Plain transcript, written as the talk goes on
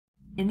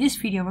In this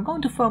video, we're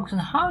going to focus on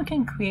how we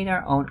can create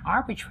our own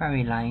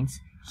arbitrary lines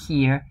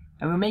here,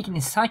 and we'll make it in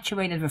such a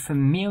way that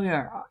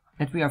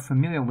we are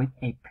familiar with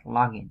a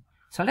plugin.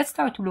 So let's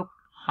start to look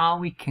how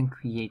we can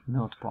create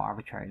multiple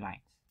arbitrary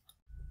lines.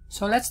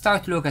 So let's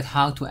start to look at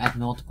how to add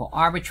multiple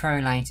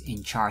arbitrary lines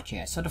in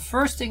Chartjs. So the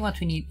first thing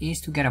what we need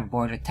is to get a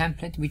border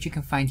template, which you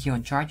can find here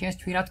on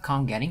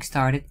chartjs3.com getting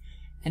started.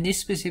 And this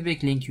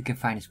specific link you can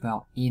find as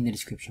well in the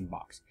description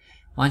box.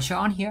 Once you're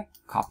on here,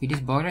 copy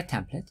this border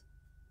template.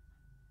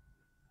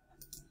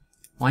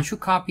 Once you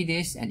copy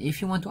this, and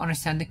if you want to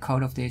understand the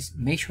code of this,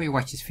 make sure you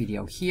watch this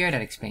video here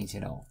that explains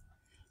it all.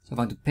 So I'm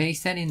going to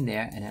paste that in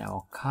there, and then I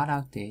will cut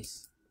out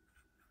this,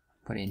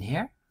 put it in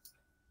here.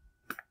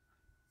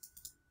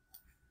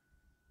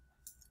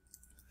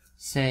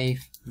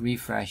 Save,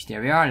 refresh,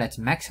 there we are. Let's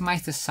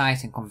maximize the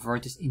size and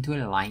convert this into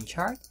a line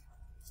chart.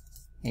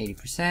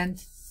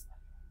 80%.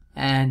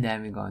 And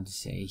then we're going to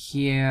say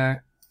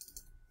here,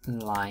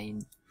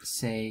 line,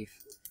 save,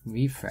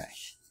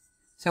 refresh.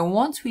 So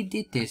once we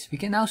did this, we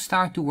can now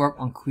start to work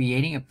on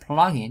creating a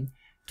plugin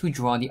to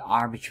draw the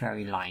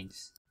arbitrary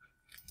lines.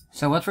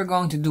 So what we're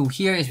going to do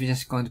here is we're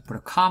just going to put a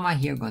comma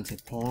here, we're going to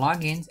say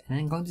plugins, and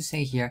then going to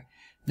say here,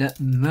 the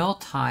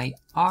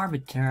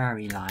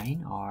multi-arbitrary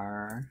line,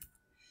 or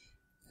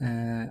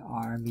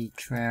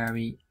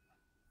arbitrary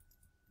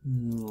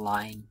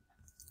line.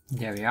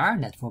 There we are,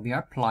 that will be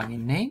our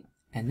plugin name.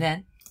 And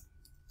then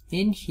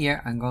in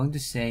here I'm going to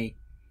say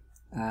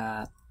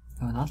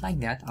no, not like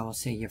that. I will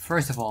say here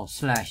first of all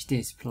slash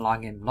this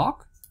plugin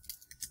block,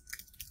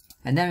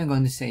 and then we're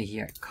going to say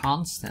here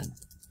constant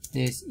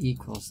this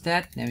equals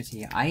that. Then we say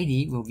here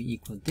ID will be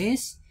equal to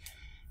this,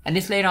 and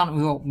this later on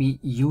we will be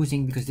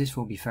using because this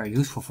will be very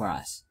useful for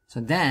us.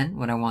 So then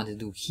what I want to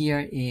do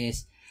here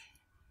is,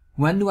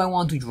 when do I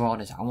want to draw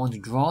this? I want to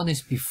draw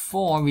this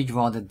before we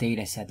draw the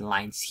dataset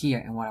lines here.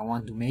 And what I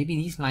want to, maybe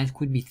these lines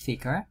could be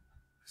thicker.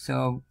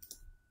 So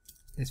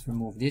let's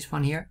remove this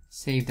one here,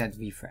 save that,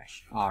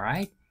 refresh.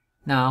 Alright,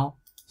 now,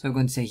 so we're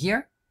going to say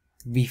here,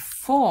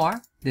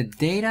 before the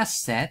data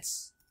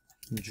sets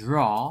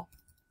draw,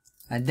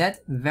 at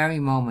that very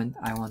moment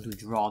I want to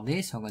draw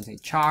this. So I'm going to say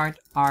chart,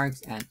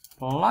 args, and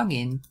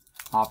plugin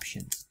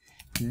options.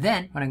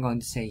 Then what I'm going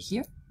to say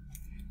here,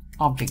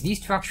 object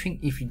destructuring.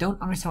 If you don't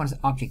understand what is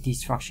object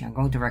destructuring, I'm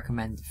going to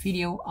recommend the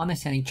video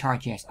Understanding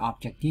Chartjs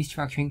Object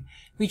Destructuring,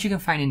 which you can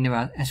find in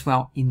the, as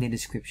well in the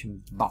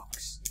description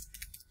box.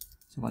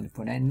 So I'm going to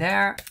put that in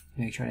there,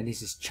 make sure that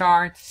this is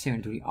chart,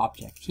 similar to the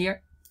object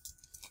here.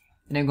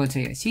 And then I'm going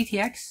to say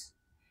CTX.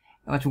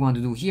 And what we want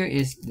to do here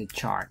is the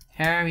chart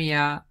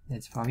area.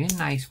 That's probably a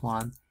nice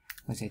one. I'm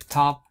going to say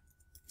top,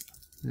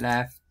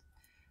 left,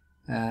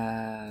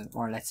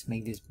 or let's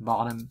make this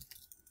bottom,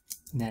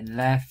 then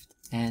left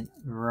and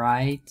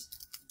right,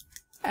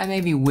 and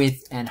maybe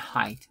width and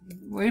height.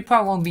 We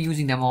probably won't be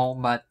using them all,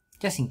 but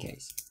just in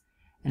case.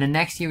 And then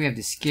next here we have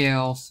the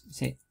scales,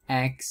 say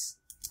X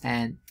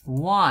and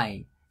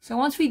Y. So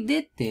once we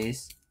did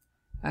this,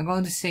 I'm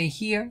going to say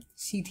here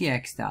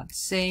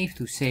ctx.save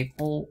to save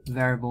all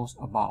variables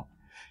above.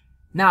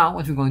 Now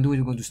what we're going to do is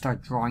we're going to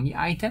start drawing the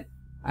item.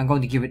 I'm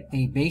going to give it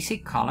a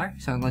basic color,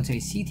 so I'm going to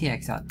say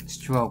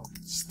ctx.stroke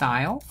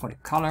style for the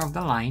color of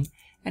the line,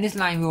 and this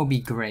line will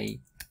be gray,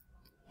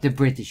 the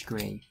British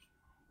gray.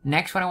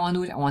 Next, what I want to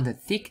do is I want the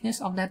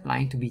thickness of that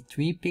line to be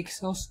 3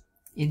 pixels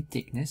in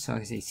thickness. So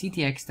I say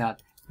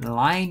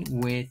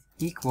ctx.line_width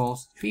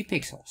equals 3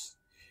 pixels.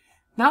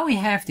 Now we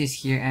have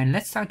this here, and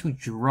let's start to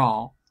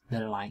draw the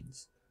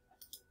lines.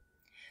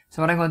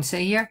 So what I'm going to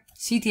say here,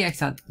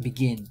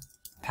 ctx.begin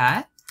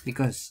path,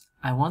 because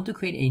I want to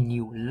create a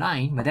new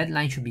line, but that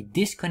line should be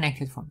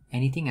disconnected from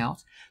anything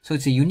else. So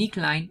it's a unique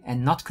line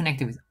and not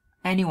connected with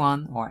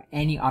anyone or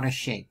any other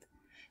shape.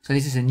 So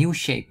this is a new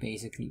shape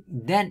basically.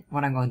 Then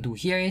what I'm going to do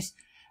here is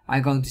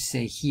I'm going to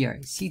say here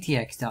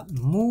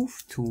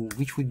ctx.move to,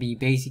 which would be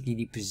basically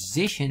the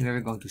position where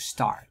we're going to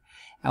start.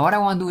 And what I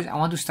want to do is I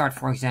want to start,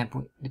 for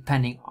example,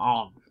 depending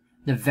on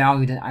the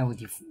value that I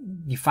would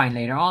define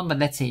later on. But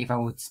let's say if I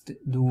would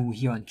do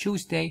here on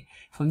Tuesday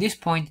from this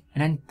point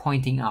and then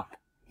pointing up.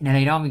 And then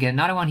later on we get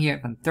another one here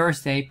from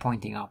Thursday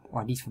pointing up, or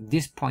at least from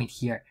this point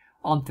here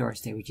on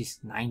Thursday, which is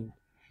 9,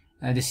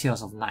 the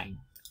sales of 9.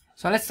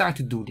 So let's start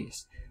to do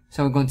this.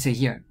 So we're going to say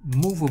here,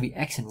 move will be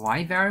X and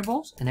Y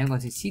variables, and then we're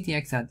going to say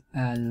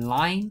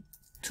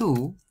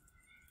ctx.line2,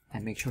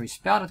 and make sure you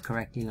spell it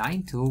correctly,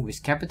 line2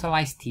 with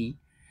capitalized T,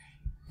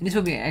 and this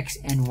will be X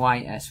and Y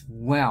as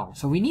well.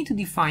 So we need to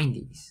define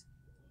these.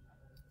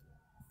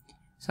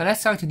 So let's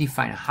start to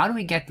define. How do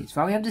we get this?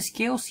 Well, we have the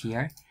scales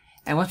here,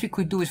 and what we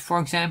could do is, for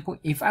example,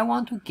 if I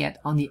want to get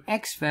on the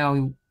X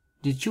value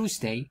the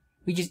Tuesday,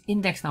 which is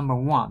index number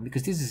 1,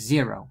 because this is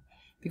 0,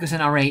 because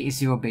an array is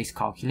 0-based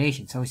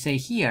calculation. So we say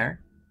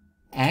here,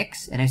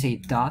 X, and I say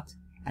dot,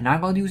 and I'm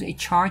going to use a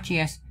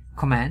Chartjs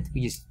command,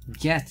 which is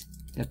get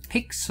the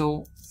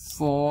pixel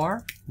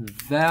for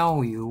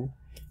value,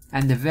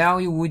 and the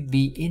value would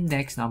be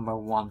index number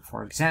 1,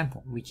 for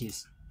example, which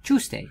is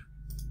Tuesday.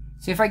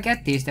 So if I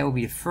get this, that will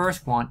be the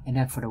first one, and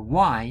then for the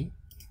Y,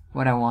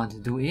 what I want to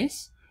do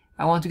is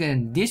I want to get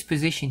in this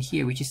position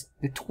here, which is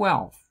the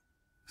 12.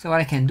 So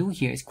what I can do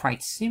here is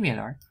quite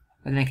similar,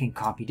 but then I can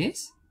copy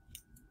this.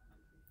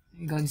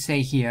 I'm going to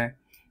say here,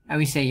 and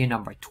we say here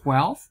number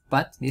 12,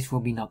 but this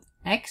will be not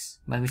x,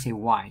 but we say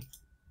y.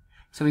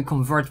 So we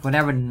convert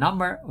whatever the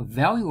number or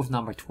value of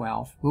number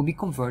 12 will be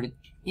converted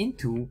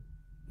into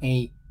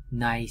a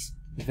nice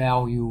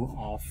value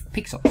of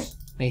pixels.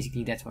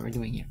 Basically, that's what we're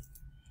doing here.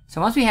 So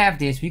once we have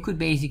this, we could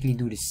basically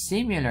do the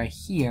similar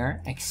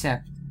here,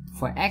 except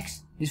for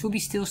x, this will be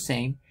still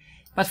same.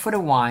 But for the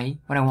y,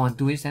 what I want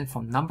to do is then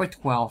from number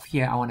 12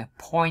 here, I want to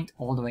point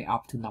all the way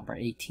up to number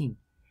 18.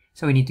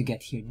 So we need to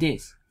get here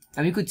this.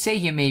 And we could say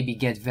here maybe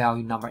get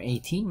value number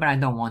 18, but I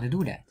don't want to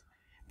do that.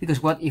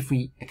 Because what if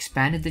we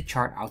expanded the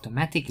chart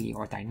automatically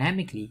or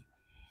dynamically,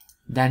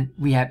 then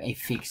we have a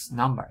fixed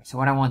number. So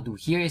what I want to do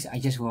here is I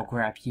just will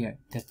grab here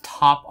the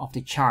top of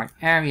the chart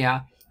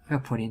area. If I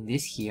put in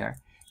this here,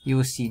 you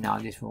will see now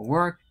this will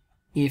work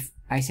if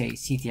I say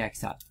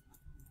ctx.stroke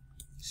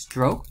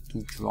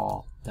to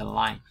draw the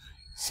line.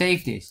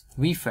 Save this,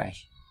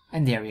 refresh,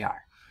 and there we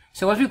are.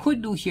 So what we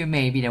could do here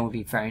maybe that would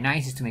be very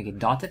nice is to make a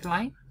dotted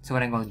line. So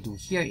what I'm going to do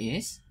here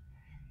is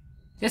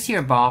just here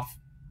above,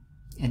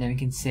 and then we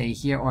can say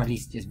here, or at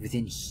least just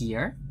within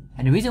here.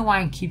 And the reason why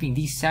I'm keeping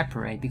these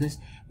separate, because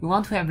we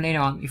want to have later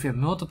on, if we have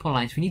multiple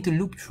lines, we need to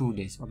loop through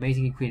this, or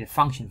basically create a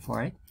function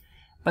for it.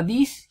 But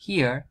these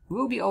here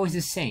will be always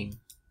the same.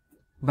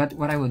 But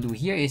what I will do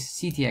here is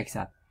ctx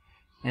dot,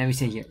 and then we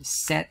say here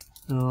set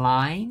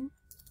line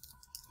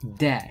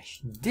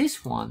dash.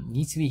 This one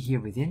needs to be here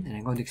within, and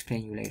I'm going to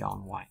explain you later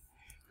on why.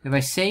 If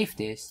I save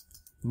this,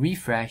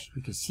 refresh,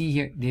 you can see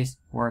here this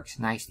works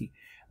nicely.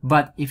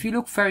 But if you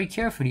look very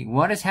carefully,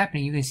 what is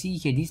happening, you can see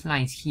here these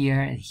lines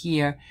here,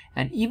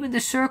 and even the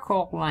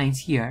circle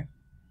lines here,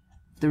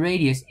 the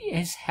radius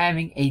is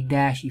having a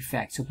dash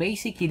effect. So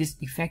basically this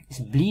effect is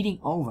bleeding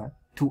over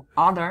to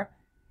other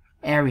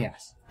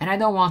areas, and I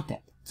don't want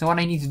that. So what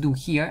I need to do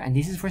here, and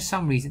this is for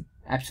some reason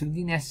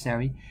absolutely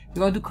necessary,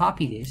 we're going to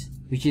copy this,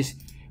 which is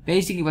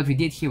basically what we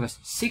did here was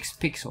 6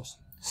 pixels,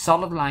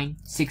 solid line,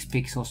 6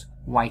 pixels,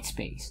 white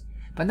space.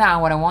 But now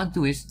what I want to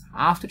do is,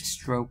 after the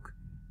stroke,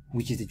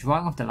 which is the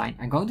drawing of the line,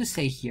 I'm going to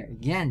say here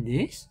again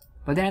this,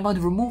 but then I'm going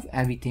to remove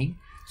everything,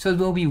 so it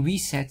will be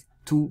reset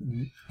to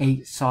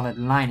a solid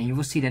line. And you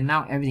will see that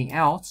now everything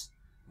else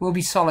will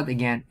be solid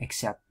again,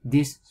 except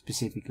this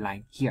specific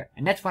line here.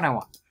 And that's what I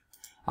want.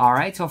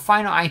 Alright, so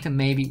final item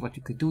maybe what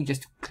you could do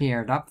just to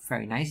clear it up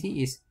very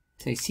nicely is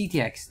say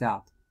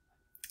ctx.close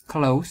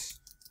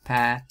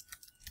path,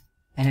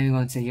 and then we're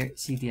going to say here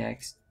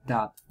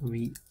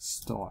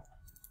ctx.restore.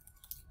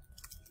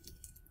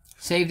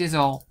 Save this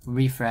all,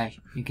 refresh.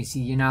 You can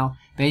see here now,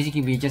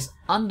 basically we're just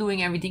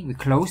undoing everything. We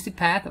close the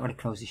path or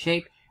close the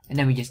shape, and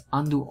then we just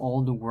undo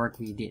all the work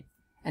we did.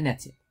 And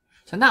that's it.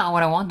 So now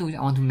what I want to do is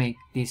I want to make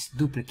this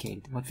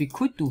duplicated. What we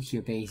could do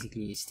here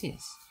basically is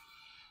this.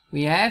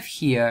 We have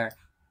here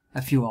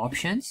a few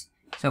options.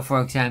 So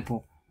for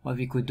example, what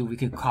we could do, we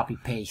could copy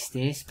paste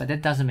this, but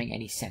that doesn't make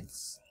any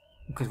sense.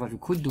 Because what we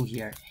could do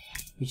here,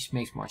 which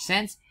makes more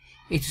sense,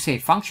 is to say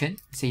function,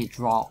 say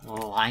draw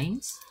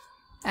lines.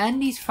 And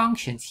these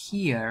functions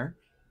here,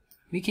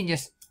 we can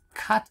just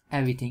cut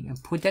everything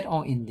and put that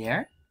all in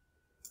there.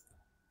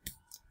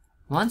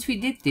 Once we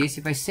did this,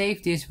 if I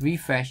save this,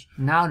 refresh,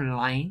 now the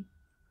line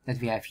that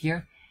we have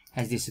here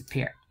has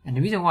disappeared. And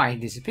the reason why it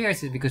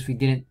disappears is because we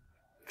didn't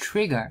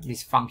trigger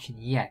this function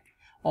yet.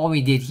 All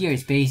we did here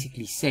is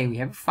basically say we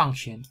have a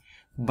function,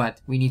 but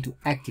we need to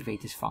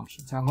activate this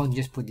function. So I'm going to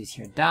just put this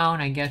here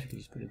down, I guess we can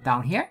just put it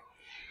down here.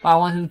 But I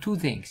want to do two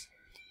things.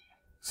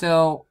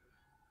 So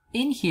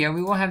in here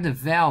we will have the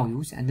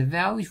values, and the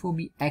values will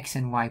be x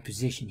and y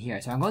position here.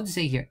 So I'm going to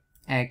say here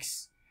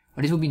x,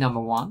 or this will be number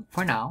 1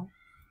 for now,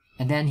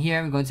 and then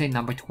here we're going to say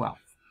number 12.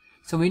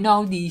 So we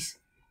know these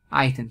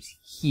items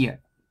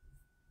here.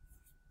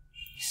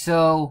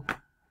 So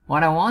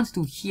what I want to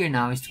do here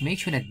now is to make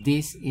sure that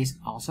this is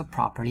also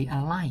properly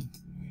aligned,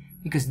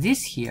 because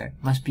this here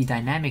must be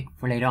dynamic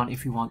for later on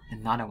if we want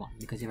another one.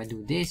 Because if I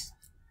do this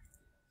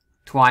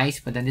twice,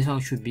 but then this one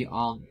should be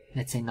on,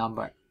 let's say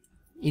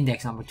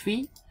index number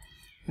 3.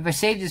 If I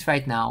save this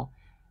right now,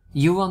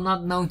 you will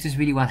not notice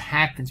really what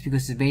happens,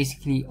 because it's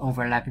basically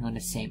overlapping on the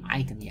same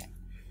item yet.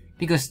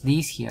 Because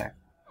these here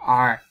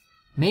are,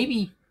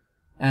 maybe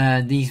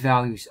these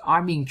values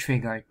are being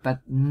triggered,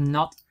 but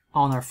not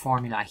on our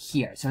formula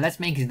here. So let's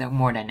make it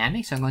more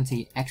dynamic. So I'm going to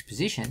say x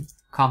position,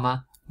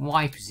 comma,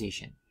 y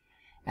position.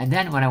 And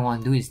then what I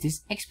want to do is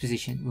this x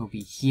position will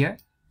be here,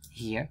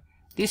 here.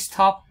 This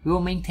top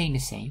will maintain the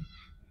same.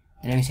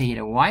 And then we say here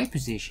the y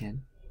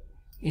position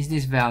is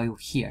this value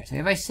here. So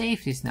if I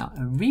save this now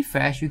and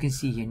refresh, you can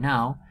see here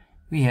now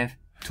we have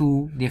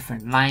 2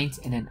 different lines,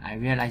 and then I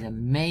realize that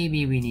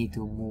maybe we need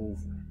to move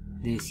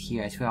this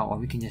here as well, or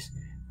we can just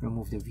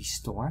remove the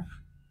restore.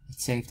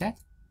 Let's save that.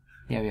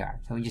 There we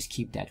are. So we just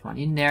keep that one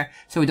in there,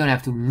 so we don't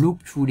have to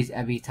loop through this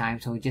every time.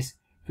 So it just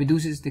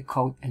reduces the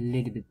code a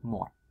little bit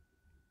more,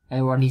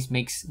 or at least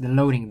makes the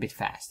loading a bit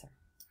faster.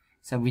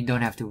 So we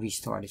don't have to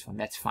restore this one.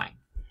 That's fine.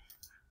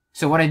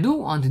 So what I do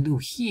want to do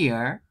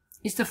here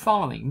is the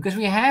following, because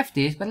we have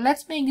this, but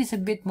let's make this a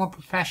bit more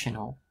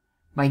professional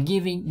by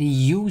giving the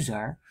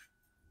user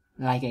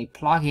like a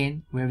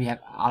plugin where we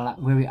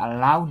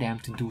allow them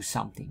to do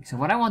something. So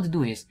what I want to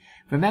do is,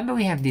 remember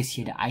we have this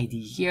here, the ID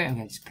here, and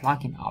we have this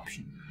plugin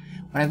option.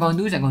 What I'm going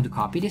to do is I'm going to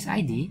copy this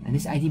ID, and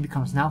this ID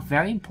becomes now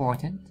very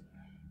important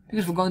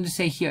because we're going to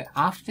say here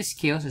after the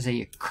scales, let's say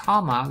here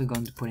comma, we're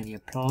going to put in here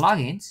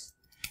plugins,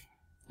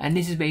 and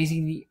this is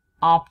basically the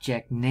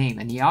object name,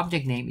 and the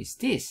object name is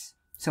this.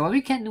 So what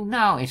we can do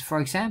now is, for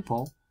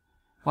example,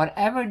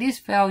 whatever this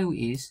value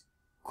is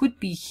could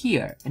be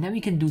here, and then we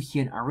can do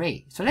here an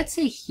array. So let's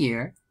say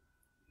here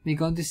we're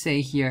going to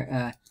say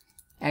here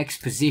x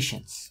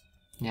positions,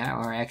 yeah,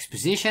 or x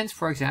positions,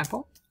 for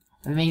example.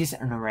 We make this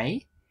an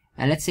array,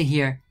 and let's say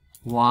here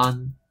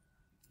 1,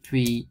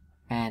 3,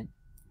 and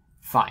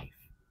 5.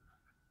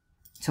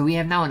 So we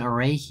have now an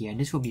array here, and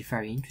this will be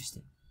very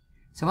interesting.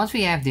 So once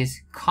we have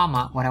this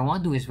comma, what I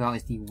want to do as well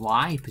is the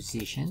y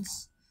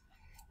positions,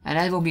 and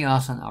that will be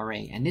also an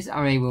array, and this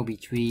array will be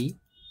 3,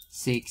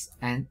 6,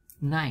 and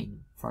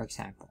 9, for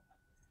example.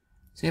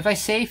 So if I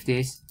save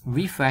this,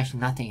 refresh,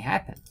 nothing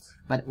happens.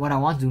 But what I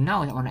want to do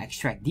now is I want to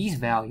extract these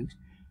values,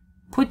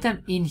 put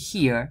them in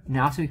here, and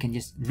after we can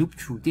just loop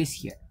through this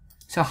here.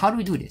 So how do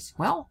we do this?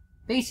 Well,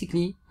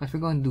 basically what we're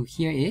going to do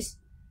here is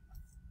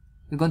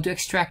we're going to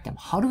extract them.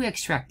 How do we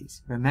extract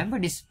this? Remember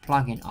this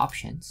plugin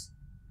options.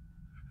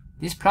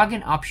 This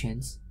plugin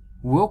options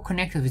will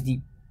connect us with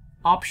the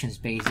options,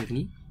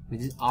 basically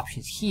with these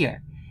options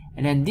here,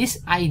 and then this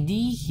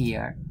ID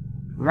here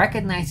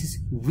recognizes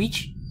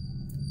which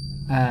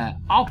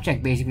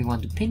object basically we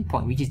want to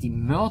pinpoint, which is the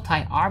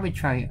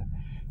multi-arbitrary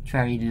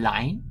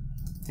line.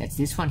 That's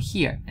this one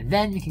here, and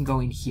then we can go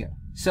in here.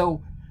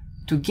 So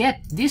to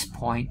get this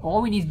point,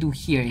 all we need to do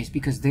here is,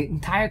 because the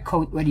entire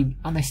code already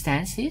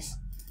understands this,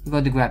 we're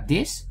going to grab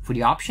this for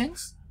the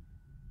options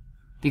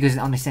because it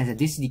understands that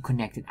this is the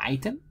connected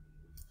item.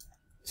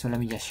 So let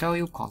me just show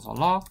you console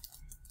log.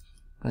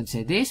 I'm going to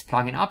say this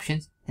plugin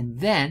options, and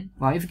then,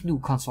 well, if we can do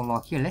console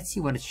log here, let's see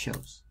what it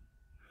shows.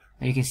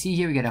 And you can see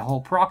here we get a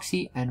whole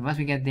proxy, and once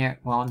we get there,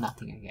 well,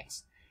 nothing, I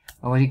guess.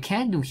 But what you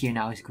can do here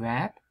now is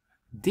grab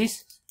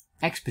this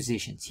x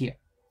positions here,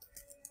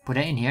 put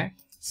it in here,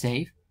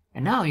 save,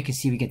 and now you can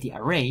see we get the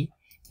array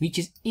which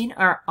is in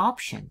our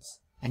options,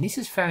 and this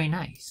is very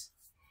nice.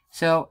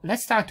 So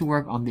let's start to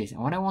work on this,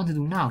 and what I want to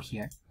do now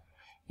here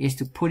is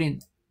to put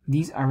in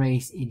these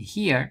arrays in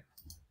here.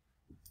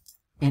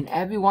 In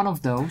every one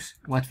of those,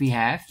 what we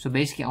have, so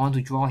basically I want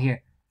to draw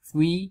here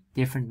 3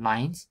 different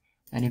lines,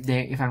 and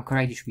if I'm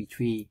correct, it should be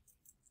 3,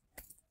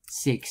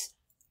 6,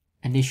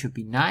 and this should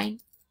be 9,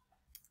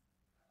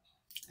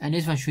 and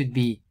this one should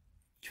be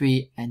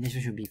 3, and this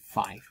one should be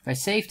 5. If I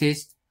save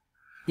this,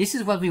 this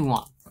is what we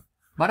want.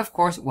 But of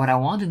course, what I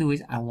want to do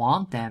is I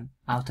want them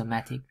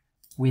automatic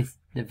with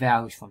the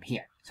values from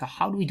here. So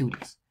how do we do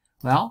this?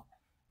 Well,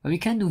 what we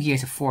can do here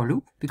is a for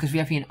loop, because we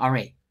have here an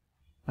array.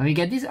 When we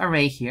get this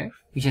array here,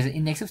 which has an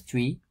index of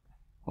 3,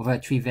 over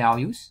 3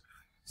 values,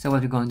 so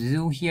what we're going to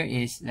do here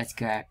is, let's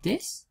grab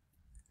this,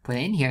 put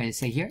it in here, and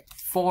say here,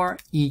 for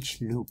each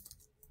loop.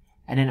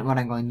 And then what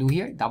I'm going to do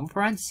here, double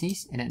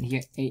parentheses, and then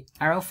here, a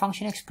arrow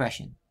function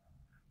expression.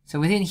 So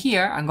within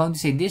here, I'm going to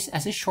say this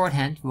as a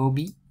shorthand will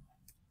be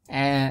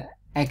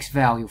x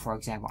value, for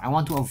example. I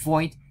want to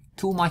avoid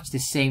too much the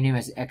same name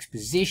as x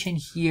position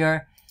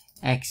here,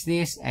 x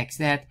this, x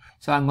that,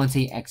 so I'm going to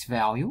say x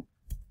value.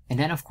 And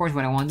then of course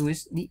what I want to do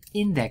is the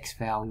index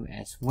value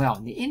as well.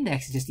 And the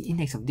index is just the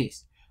index of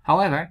this.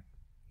 However,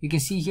 you can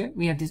see here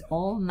we have this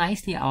all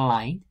nicely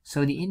aligned,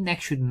 so the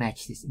index should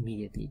match this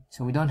immediately.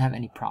 So we don't have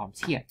any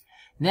problems here.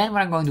 And then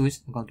what I'm going to do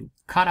is I'm going to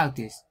cut out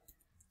this,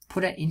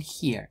 put it in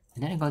here,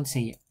 and then I'm going to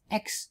say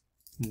x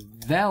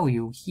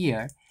value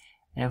here.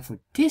 And then for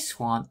this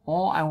one,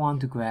 all I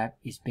want to grab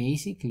is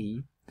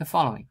basically the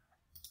following.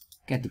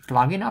 Get the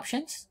plugin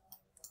options,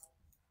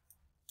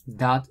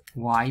 dot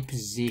y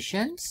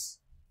positions,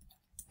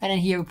 and then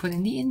here we put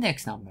in the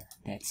index number.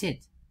 That's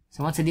it.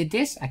 So once I did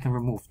this, I can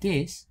remove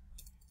this,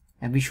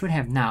 and we should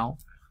have now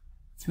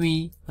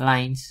 3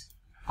 lines.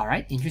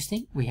 Alright,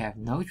 interesting. We have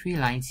no 3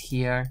 lines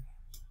here.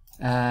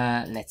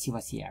 Let's see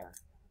what's the error.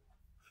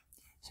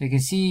 So you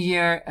can see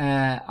here,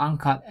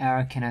 uncut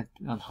error cannot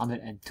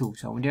 102.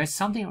 So there's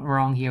something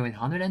wrong here with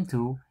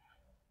 102.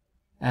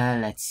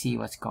 Let's see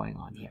what's going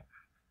on here.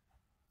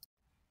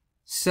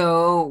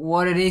 So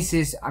what it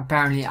is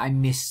apparently I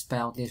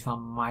misspelled this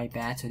one, my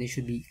bad. So this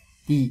should be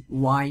the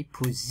y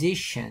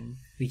position,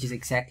 which is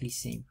exactly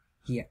same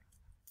here.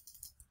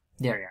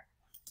 There we are.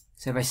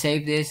 So if I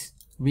save this,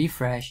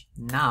 refresh,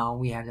 now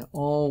we have it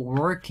all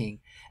working.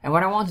 And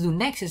what I want to do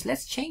next is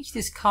let's change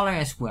this color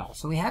as well.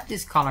 So we have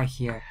this color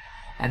here,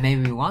 and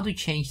maybe we want to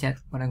change that.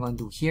 What I'm going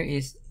to do here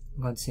is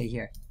I'm going to say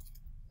here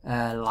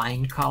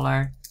line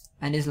color,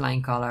 and this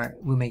line color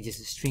will make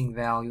just a string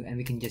value, and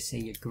we can just say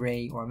a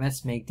gray, or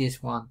let's make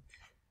this one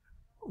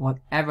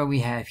whatever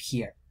we have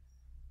here.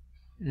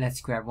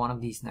 Let's grab one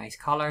of these nice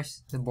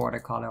colors, the border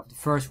color of the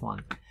first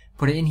one,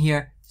 put it in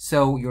here,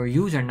 so your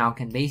user now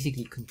can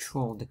basically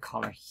control the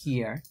color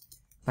here.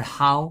 But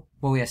how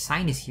will we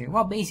assign this here?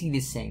 Well, basically the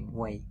same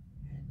way.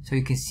 So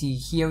you can see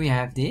here we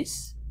have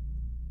this,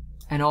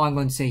 and all I'm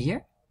going to say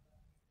here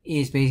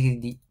is basically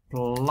the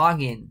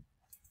plugin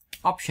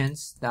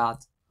options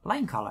dot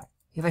line color.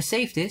 If I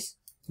save this,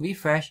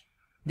 refresh,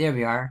 there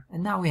we are,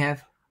 and now we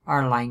have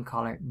our line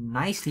color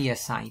nicely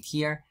assigned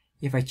here.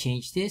 If I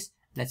change this,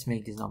 let's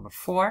make this number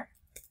 4,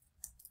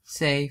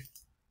 save,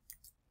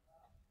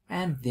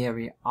 and there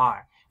we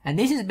are. And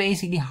this is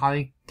basically how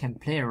you can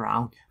play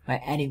around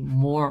by adding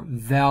more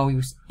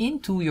values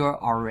into your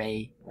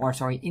array, or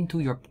into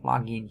your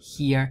plugin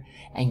here,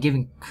 and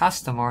giving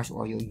customers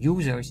or your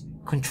users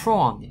control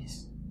on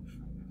this.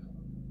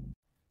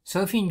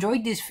 So if you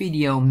enjoyed this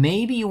video,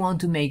 maybe you want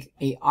to make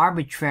a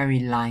arbitrary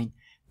line,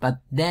 but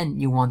then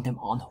you want them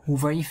on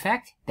hover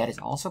effect. That is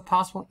also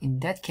possible. In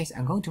that case,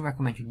 I'm going to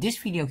recommend you this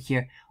video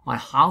here on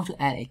how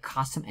to add a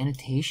custom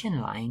annotation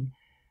line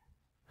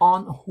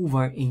on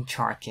hover in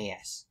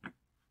Chart.js.